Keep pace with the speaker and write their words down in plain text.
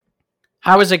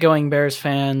How is it going, Bears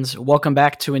fans? Welcome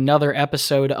back to another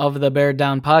episode of the Bear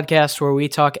Down Podcast, where we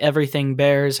talk everything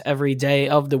Bears every day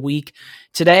of the week.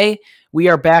 Today, we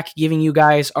are back giving you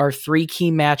guys our three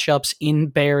key matchups in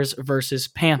Bears versus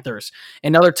Panthers.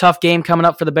 Another tough game coming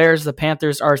up for the Bears. The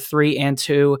Panthers are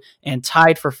 3-2 and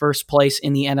tied for first place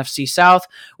in the NFC South.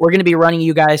 We're going to be running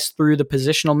you guys through the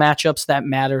positional matchups that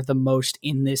matter the most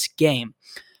in this game.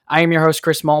 I am your host,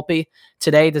 Chris Malpe.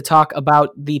 Today, to talk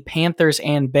about the Panthers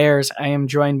and Bears, I am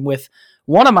joined with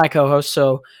one of my co-hosts,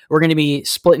 so we're going to be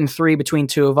splitting three between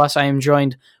two of us. I am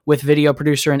joined with video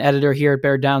producer and editor here at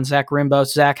Bear Down, Zach Rimbo.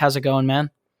 Zach, how's it going, man?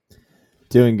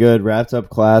 Doing good. Wrapped up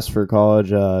class for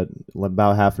college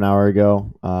about half an hour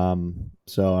ago.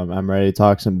 So I'm ready to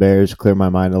talk some Bears, clear my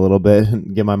mind a little bit,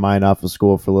 and get my mind off of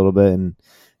school for a little bit, and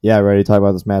ready to talk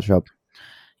about this matchup.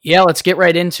 Yeah, let's get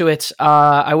right into it.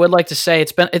 I would like to say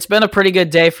it's been a pretty good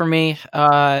day for me.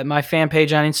 My fan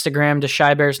page on Instagram, the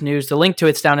Shy Bears News, the link to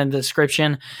it's down in the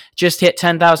description. Just hit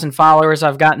 10,000 followers.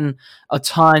 I've gotten a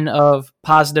ton of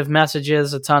positive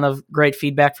messages, a ton of great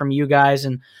feedback from you guys,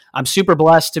 and I'm super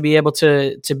blessed to be able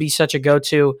to be such a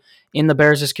go-to in the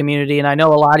Bears' community. And I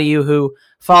know a lot of you who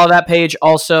follow that page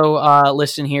also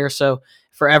listen here, so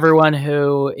for everyone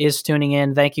who is tuning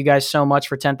in, thank you guys so much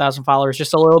for 10,000 followers.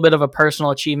 Just a little bit of a personal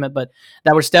achievement, but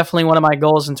that was definitely one of my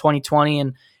goals in 2020.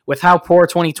 And with how poor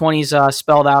 2020 is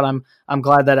spelled out, I'm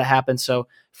glad that it happened. So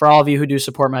for all of you who do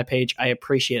support my page, I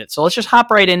appreciate it. So let's just hop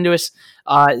right into it.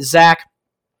 Zach,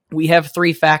 we have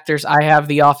three factors. I have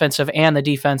the offensive and the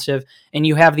defensive, and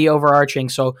you have the overarching.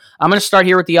 So I'm going to start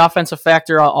here with the offensive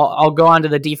factor. I'll go on to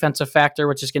the defensive factor,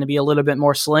 which is going to be a little bit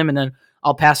more slim, and then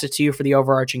I'll pass it to you for the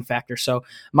overarching factor. So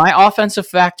my offensive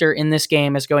factor in this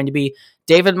game is going to be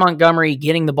David Montgomery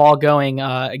getting the ball going,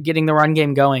 getting the run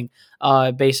game going,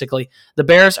 basically. The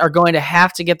Bears are going to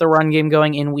have to get the run game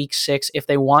going in Week 6 if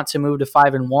they want to move to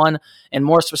 5-1, and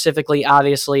more specifically,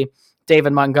 obviously,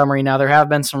 David Montgomery. Now, there have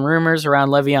been some rumors around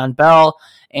Le'Veon Bell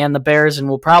and the Bears, and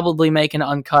we'll probably make an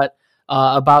uncut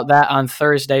about that on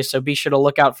Thursday, so be sure to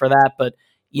look out for that. But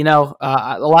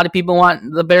a lot of people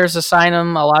want the Bears to sign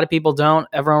him. A lot of people don't.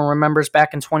 Everyone remembers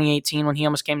back in 2018 when he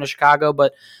almost came to Chicago.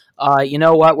 But you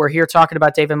know what? We're here talking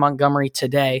about David Montgomery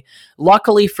today.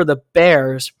 Luckily for the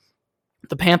Bears,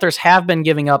 the Panthers have been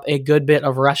giving up a good bit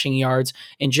of rushing yards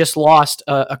and just lost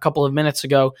a couple of minutes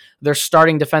ago their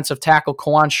starting defensive tackle,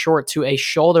 Kawann Short, to a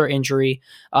shoulder injury.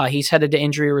 He's headed to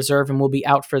injury reserve and will be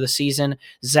out for the season.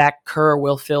 Zach Kerr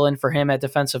will fill in for him at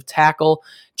defensive tackle.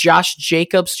 Josh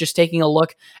Jacobs, just taking a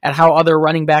look at how other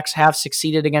running backs have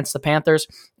succeeded against the Panthers.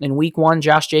 In Week 1,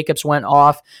 Josh Jacobs went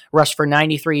off, rushed for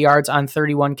 93 yards on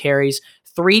 31 carries,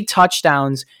 3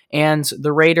 touchdowns, and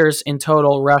the Raiders in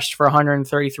total rushed for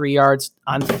 133 yards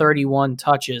on 31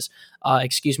 touches. I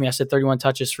said 31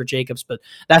 touches for Jacobs, but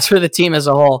that's for the team as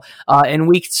a whole. In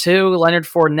Week 2, Leonard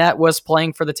Fournette was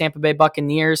playing for the Tampa Bay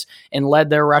Buccaneers and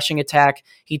led their rushing attack.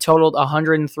 He totaled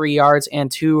 103 yards and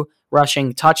 2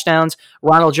 rushing touchdowns.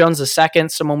 Ronald Jones II,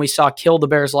 someone we saw kill the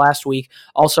Bears last week,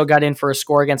 also got in for a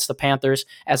score against the Panthers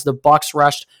as the Bucs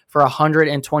rushed for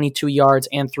 122 yards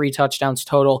and 3 touchdowns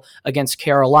total against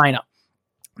Carolina.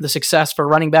 The success for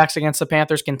running backs against the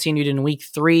Panthers continued in Week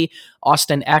 3.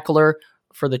 Austin Eckler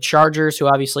for the Chargers, who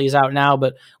obviously is out now,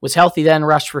 but was healthy then,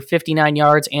 rushed for 59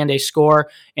 yards and a score,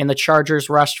 and the Chargers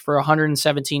rushed for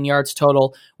 117 yards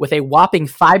total with a whopping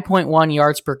 5.1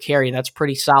 yards per carry. That's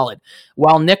pretty solid.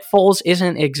 While Nick Foles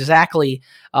isn't exactly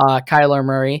Kyler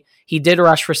Murray, he did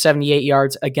rush for 78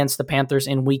 yards against the Panthers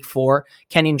in Week 4.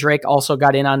 Kenyon Drake also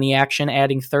got in on the action,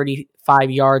 adding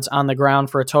 35 yards on the ground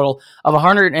for a total of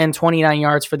 129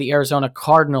 yards for the Arizona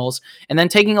Cardinals. And then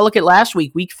taking a look at last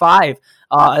week, Week 5,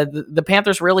 the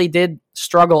Panthers really did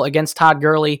struggle against Todd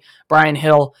Gurley, Brian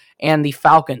Hill, and the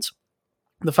Falcons.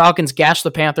 The Falcons gashed the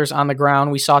Panthers on the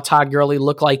ground. We saw Todd Gurley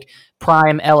look like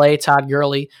prime LA Todd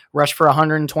Gurley, rushed for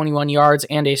 121 yards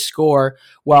and a score,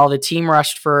 while the team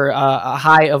rushed for a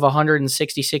high of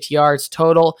 166 yards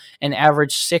total and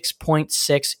averaged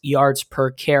 6.6 yards per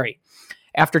carry.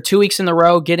 After 2 weeks in a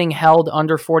row getting held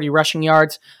under 40 rushing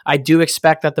yards, I do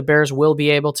expect that the Bears will be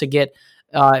able to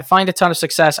find a ton of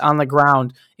success on the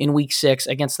ground in Week 6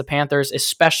 against the Panthers,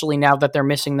 especially now that they're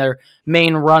missing their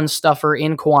main run stuffer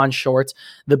in Kawann Short.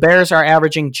 The Bears are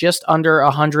averaging just under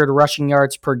 100 rushing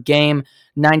yards per game,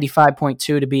 95.2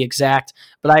 to be exact,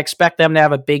 but I expect them to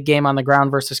have a big game on the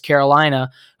ground versus Carolina,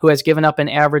 who has given up an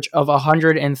average of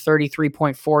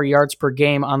 133.4 yards per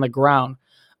game on the ground.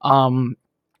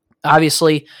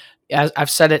 Obviously, as I've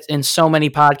said it in so many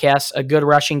podcasts, a good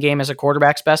rushing game is a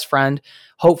quarterback's best friend.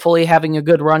 Hopefully, having a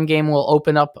good run game will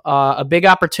open up a big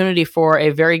opportunity for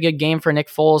a very good game for Nick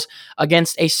Foles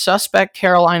against a suspect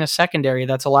Carolina secondary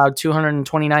that's allowed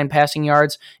 229 passing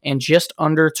yards and just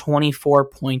under 24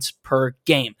 points per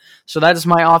game. So that is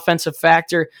my offensive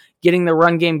factor. Getting the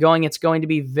run game going, it's going to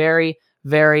be very,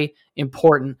 very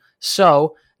important.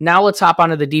 So now let's hop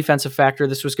onto the defensive factor.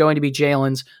 This was going to be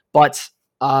Jalen's, but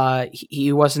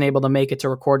he wasn't able to make it to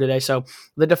record today. So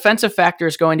the defensive factor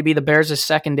is going to be the Bears'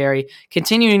 secondary,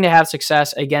 continuing to have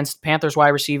success against Panthers wide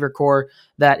receiver core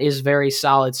that is very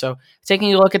solid. So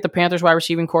taking a look at the Panthers wide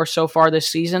receiving core so far this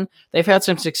season, they've had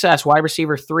some success. Wide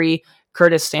receiver 3,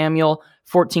 Curtis Samuel,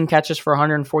 14 catches for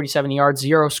 147 yards,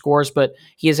 0 scores, but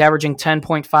he is averaging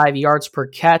 10.5 yards per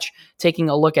catch. Taking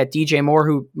a look at DJ Moore,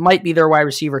 who might be their wide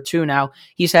receiver 2 now,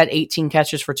 he's had 18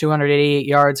 catches for 288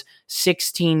 yards,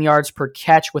 16 yards per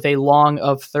catch with a long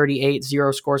of 38,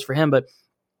 0 scores for him. But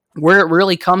where it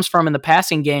really comes from in the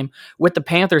passing game with the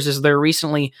Panthers is their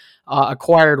recently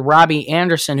acquired Robbie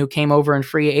Anderson, who came over in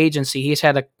free agency. He's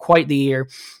had quite the year.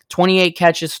 28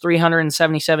 catches,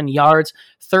 377 yards,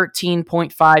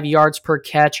 13.5 yards per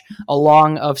catch, a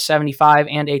long of 75,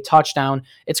 and a touchdown.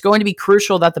 It's going to be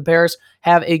crucial that the Bears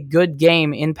have a good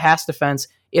game in pass defense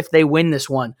if they win this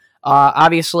one.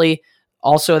 Obviously,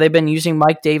 also, they've been using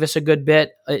Mike Davis a good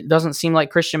bit. It doesn't seem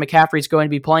like Christian McCaffrey is going to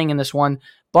be playing in this one,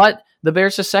 but the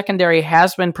Bears' secondary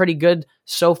has been pretty good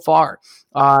so far.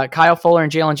 Kyle Fuller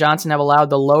and Jalen Johnson have allowed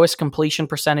the lowest completion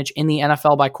percentage in the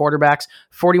NFL by quarterbacks,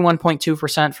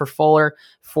 41.2% for Fuller,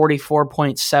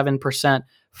 44.7%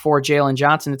 for Jalen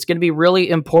Johnson. It's going to be really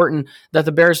important that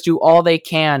the Bears do all they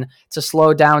can to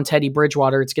slow down Teddy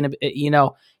Bridgewater. It's going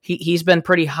to, he's been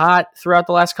pretty hot throughout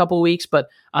the last couple of weeks, but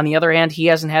on the other hand, he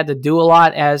hasn't had to do a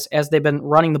lot as they've been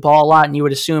running the ball a lot, and you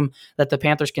would assume that the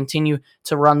Panthers continue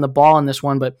to run the ball in this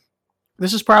one, but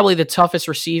this is probably the toughest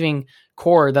receiving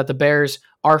core that the Bears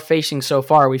are facing so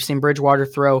far. We've seen Bridgewater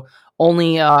throw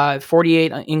only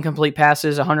 48 incomplete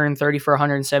passes, 130 for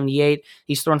 178.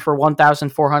 He's thrown for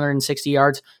 1,460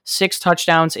 yards, 6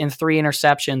 touchdowns, and 3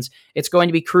 interceptions. It's going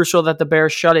to be crucial that the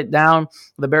Bears shut it down.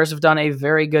 The Bears have done a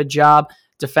very good job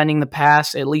defending the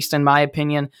pass, at least in my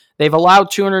opinion. They've allowed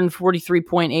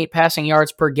 243.8 passing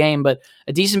yards per game, but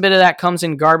a decent bit of that comes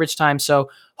in garbage time.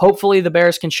 So hopefully the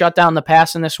Bears can shut down the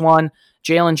pass in this one.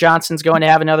 Jalen Johnson's going to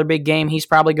have another big game. He's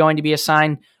probably going to be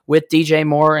assigned with DJ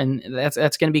Moore, and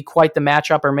that's going to be quite the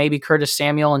matchup, or maybe Curtis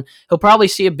Samuel, and he'll probably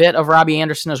see a bit of Robbie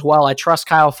Anderson as well. I trust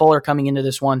Kyle Fuller coming into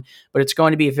this one, but it's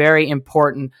going to be very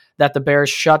important that the Bears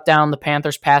shut down the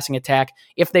Panthers' passing attack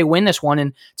if they win this one,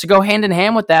 and to go hand in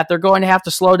hand with that, they're going to have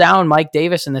to slow down Mike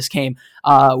Davis in this game.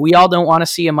 We all don't want to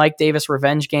see a Mike Davis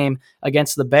revenge game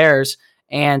against the Bears,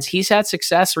 and he's had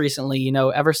success recently,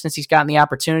 ever since he's gotten the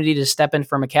opportunity to step in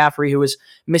for McCaffrey, who was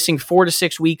missing 4 to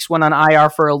 6 weeks, went on IR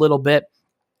for a little bit.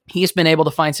 He's been able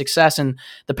to find success, and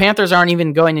the Panthers aren't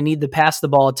even going to need to pass the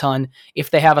ball a ton if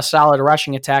they have a solid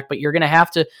rushing attack, but you're going to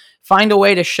have to find a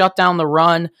way to shut down the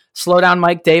run, slow down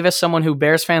Mike Davis, someone who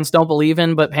Bears fans don't believe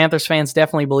in, but Panthers fans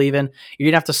definitely believe in. You're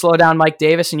going to have to slow down Mike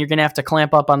Davis, and you're going to have to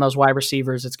clamp up on those wide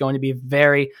receivers. It's going to be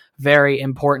very, very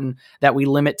important that we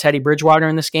limit Teddy Bridgewater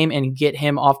in this game and get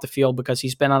him off the field because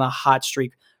he's been on a hot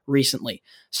streak recently.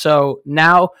 So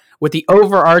now with the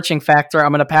overarching factor,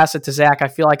 I'm going to pass it to Zach. I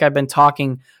feel like I've been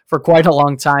talking for quite a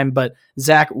long time, but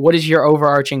Zach, what is your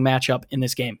overarching matchup in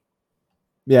this game?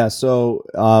 Yeah, so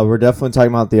we're definitely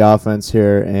talking about the offense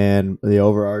here, and the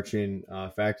overarching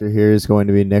factor here is going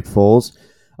to be Nick Foles.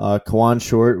 Kawan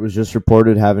Short was just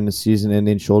reported having a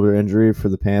season-ending shoulder injury for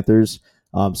the Panthers,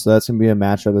 so that's going to be a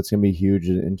matchup that's going to be huge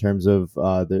in terms of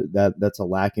that's a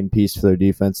lacking piece for their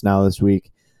defense now this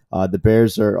week. The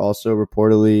Bears are also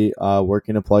reportedly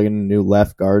working to plug in a new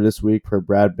left guard this week for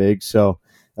Brad Biggs, so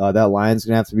that line's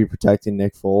going to have to be protecting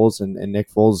Nick Foles, and Nick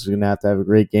Foles is going to have a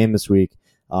great game this week.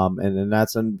 And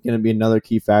that's going to be another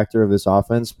key factor of this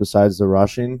offense besides the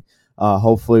rushing.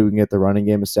 Hopefully we can get the running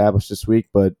game established this week,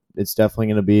 but it's definitely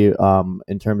going to be,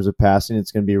 in terms of passing,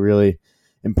 it's going to be really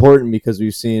important because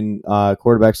we've seen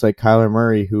quarterbacks like Kyler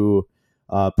Murray who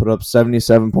put up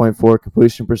 77.4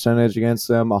 completion percentage against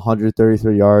them,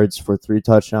 133 yards for 3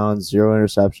 touchdowns, 0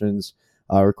 interceptions,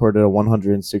 recorded a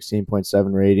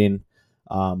 116.7 rating.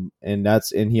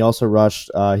 And he also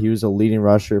rushed. He was a leading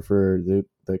rusher for the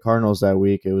Cardinals that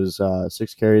week. It was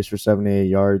 6 carries for 78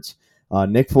 yards.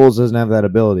 Nick Foles doesn't have that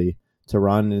ability to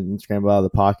run and scramble out of the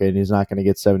pocket, and he's not going to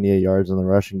get 78 yards in the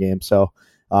rushing game. So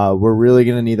we're really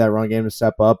going to need that run game to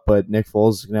step up, but Nick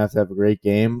Foles is going to have a great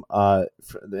game.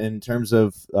 In terms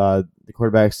of the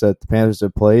quarterbacks that the Panthers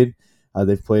have played,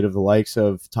 They've played of the likes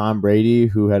of Tom Brady,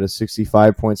 who had a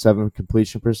 65.7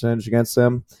 completion percentage against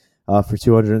them for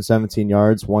 217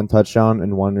 yards, 1 touchdown,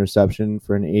 and 1 interception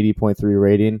for an 80.3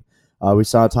 rating. We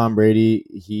saw Tom Brady.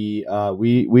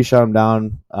 We shut him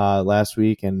down last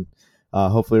week, and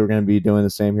hopefully we're going to be doing the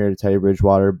same here to Teddy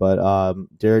Bridgewater. But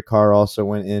Derek Carr also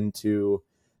went into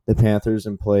the Panthers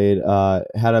and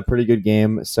had a pretty good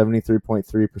game,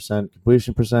 73.3%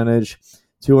 completion percentage,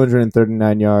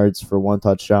 239 yards for 1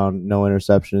 touchdown, no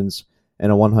interceptions,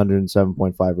 and a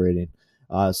 107.5 rating.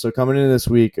 So coming into this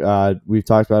week, we've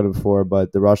talked about it before,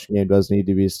 but the rushing game does need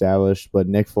to be established. But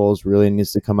Nick Foles really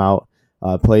needs to come out,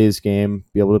 play his game,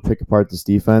 be able to pick apart this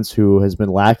defense, who has been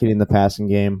lacking in the passing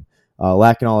game,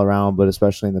 lacking all around, but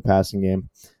especially in the passing game.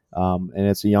 And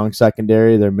it's a young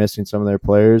secondary. They're missing some of their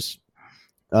players,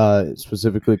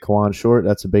 specifically Kawan Short.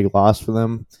 That's a big loss for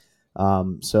them.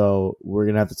 So we're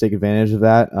going to have to take advantage of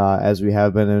that, as we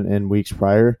have been in weeks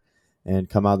prior, and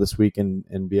come out this week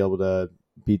and be able to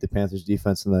beat the Panthers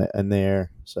defense in the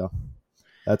air. So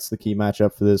that's the key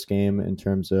matchup for this game in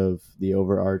terms of the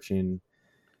overarching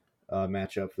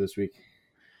matchup for this week.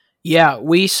 Yeah,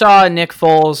 we saw Nick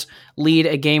Foles lead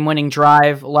a game-winning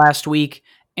drive last week,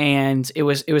 and it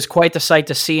was quite the sight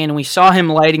to see. And we saw him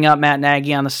lighting up Matt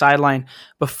Nagy on the sideline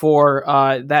before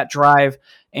that drive.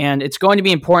 And it's going to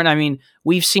be important. I mean,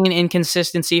 we've seen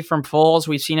inconsistency from Foles.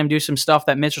 We've seen him do some stuff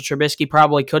that Mitchell Trubisky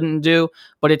probably couldn't do,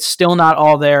 but it's still not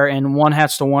all there, and one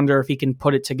has to wonder if he can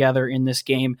put it together in this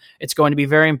game. It's going to be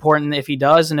very important if he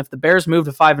does, and if the Bears move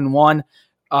to 5-1,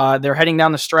 they're heading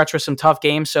down the stretch with some tough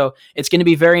games, so it's going to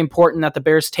be very important that the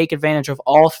Bears take advantage of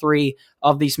all 3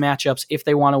 of these matchups if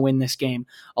they want to win this game.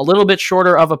 A little bit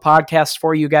shorter of a podcast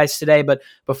for you guys today, but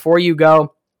before you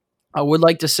go, I would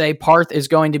like to say Parth is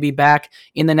going to be back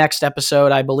in the next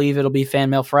episode. I believe it'll be Fan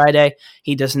Mail Friday.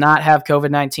 He does not have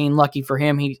COVID-19. Lucky for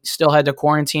him, he still had to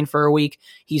quarantine for a week.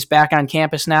 He's back on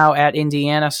campus now at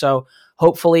Indiana, so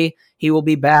hopefully he will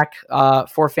be back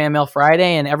for Fan Mail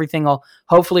Friday, and everything will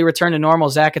hopefully return to normal.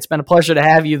 Zach, it's been a pleasure to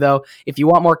have you, though. If you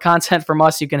want more content from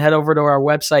us, you can head over to our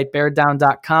website,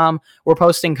 beardown.com. We're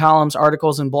posting columns,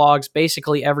 articles, and blogs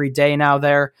basically every day now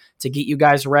there to get you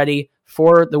guys ready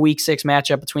for the Week 6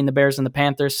 matchup between the Bears and the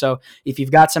Panthers. So if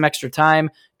you've got some extra time,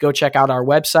 go check out our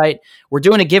website. We're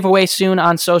doing a giveaway soon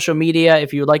on social media.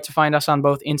 If you would like to find us on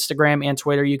both Instagram and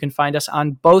Twitter, you can find us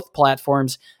on both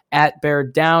platforms at Bear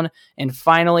Down. And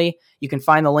finally, you can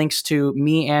find the links to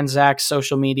me and Zach's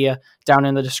social media down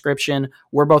in the description.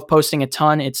 We're both posting a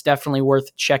ton. It's definitely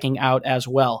worth checking out as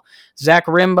well. Zach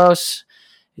Rimbos,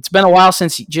 it's been a while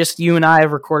since just you and I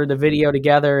have recorded a video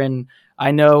together, and I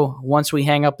know once we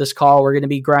hang up this call, we're going to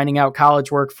be grinding out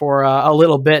college work for a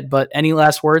little bit, but any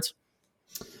last words?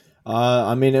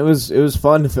 I mean, it was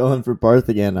fun to fill in for Parth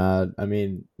again. I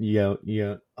mean, oh,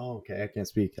 okay, I can't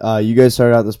speak. You guys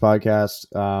started out this podcast,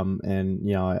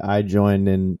 and I joined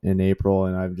in April,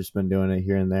 and I've just been doing it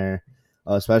here and there.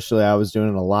 Especially, I was doing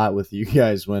it a lot with you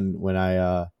guys when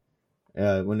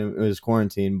it was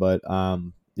quarantine. But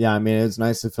yeah, I mean, it was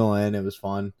nice to fill in. It was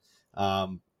fun.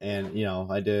 And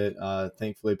I did.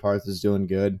 Thankfully, Parth is doing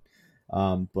good.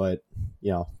 But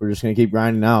we're just gonna keep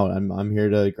grinding out. I'm here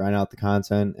to grind out the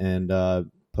content and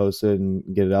post it and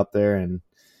get it up there, and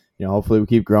hopefully we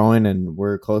keep growing, and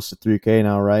we're close to 3K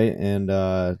now, right? And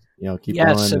keep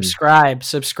going.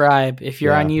 Subscribe. If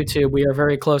you're on YouTube, we are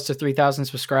very close to 3,000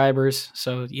 subscribers.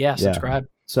 So subscribe.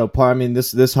 So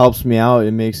this helps me out.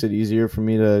 It makes it easier for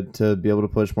me to be able to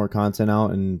push more content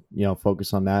out and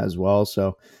focus on that as well.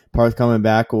 So Parth coming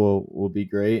back will be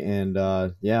great, and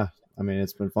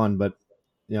it's been fun, but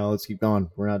let's keep going.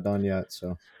 We're not done yet,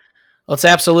 so let's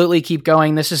absolutely keep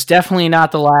going. This is definitely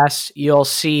not the last you'll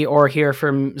see or hear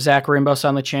from Zach Rimbos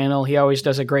on the channel. He always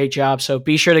does a great job, so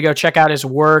be sure to go check out his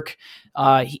work.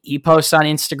 He posts on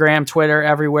Instagram, Twitter,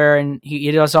 everywhere, and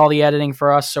he does all the editing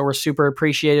for us, so we're super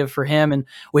appreciative for him, and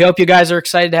we hope you guys are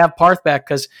excited to have Parth back,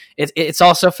 because it's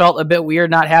also felt a bit weird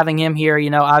not having him here.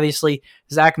 Obviously,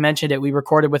 Zach mentioned it. We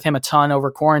recorded with him a ton over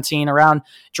quarantine around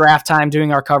draft time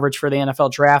doing our coverage for the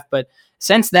NFL draft, but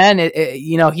since then,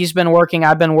 he's been working,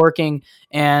 I've been working,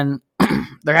 and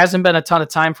there hasn't been a ton of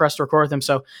time for us to record with him.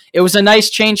 So it was a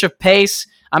nice change of pace.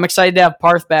 I'm excited to have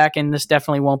Parth back, and this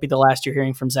definitely won't be the last you're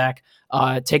hearing from Zach.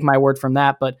 Take my word from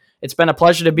that. But it's been a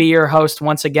pleasure to be your host.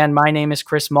 Once again, my name is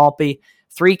Chris Malpe.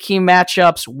 3 key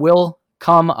matchups will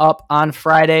come up on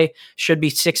Friday. Should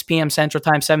be 6 p.m. Central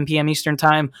Time, 7 p.m. Eastern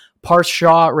Time. Parth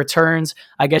Shaw returns.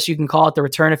 I guess you can call it the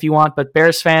return if you want. But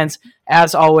Bears fans,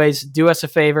 as always, do us a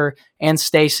favor and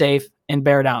stay safe and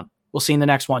bear down. We'll see you in the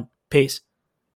next one. Peace.